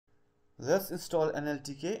Let's install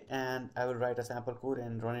NLTK, and I will write a sample code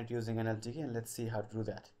and run it using NLTK, and let's see how to do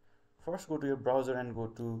that. First, go to your browser and go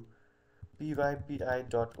to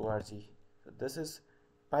pypi.org. So this is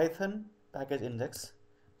Python package index.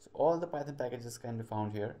 So all the Python packages can be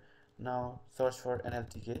found here. Now search for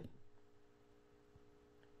NLTK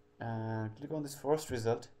and click on this first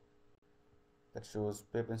result that shows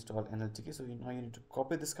pip install NLTK. So now you need to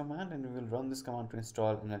copy this command and we will run this command to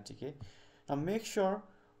install NLTK. Now make sure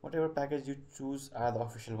whatever package you choose are the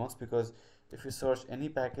official ones, because if you search any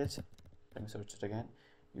package, let me search it again,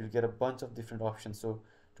 you'll get a bunch of different options. So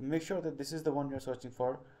to make sure that this is the one you're searching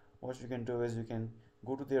for, what you can do is you can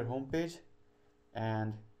go to their homepage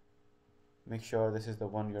and make sure this is the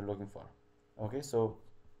one you're looking for. Okay, so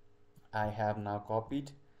I have now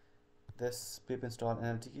copied this pip install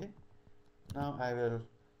NLTK. Now I will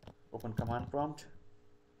open command prompt,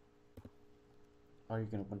 or you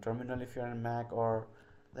can open terminal if you're on Mac or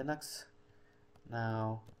Linux.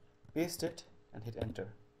 Now paste it and hit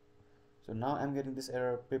enter. So now I'm getting this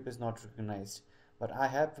error, pip is not recognized, but I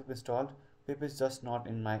have pip installed. Pip is just not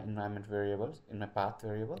in my environment variables, in my path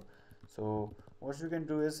variable. So what you can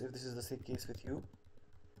do is, if this is the same case with you,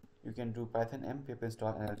 you can do python m pip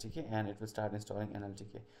install NLTK and it will start installing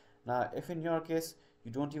NLTK. Now if in your case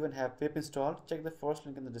you don't even have pip installed, check the first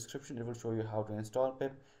link in the description. It will show you how to install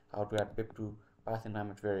pip, how to add pip to path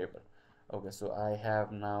environment variable. Okay, so I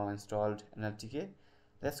have now installed NLTK.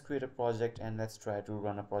 Let's create a project and let's try to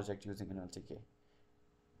run a project using NLTK.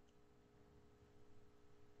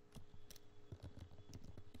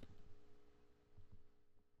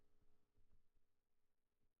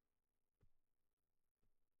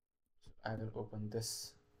 So I will open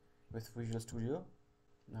this with Visual Studio.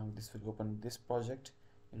 Now this will open this project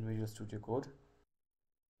in Visual Studio Code.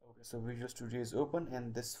 Okay, so Visual Studio is open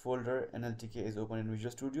and this folder NLTK is open in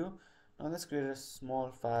Visual Studio. Now let's create a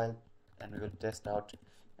small file and we will test out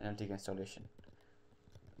NLTK installation.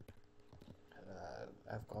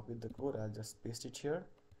 I've copied the code, I'll just paste it here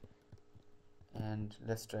and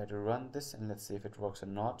let's try to run this and let's see if it works or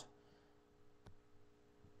not.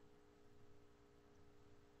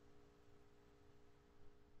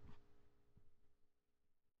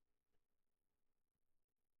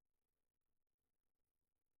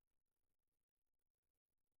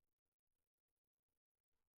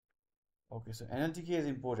 Okay, so NLTK is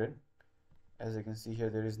imported. As you can see here,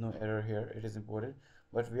 there is no error here, it is imported,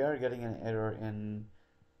 but we are getting an error in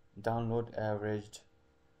download averaged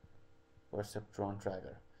perceptron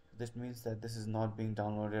tracker. This means that this is not being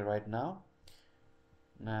downloaded right now.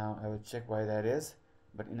 Now I will check why that is,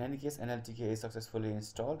 but in any case NLTK is successfully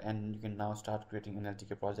installed and you can now start creating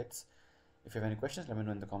NLTK projects. If you have any questions, let me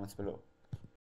know in the comments below.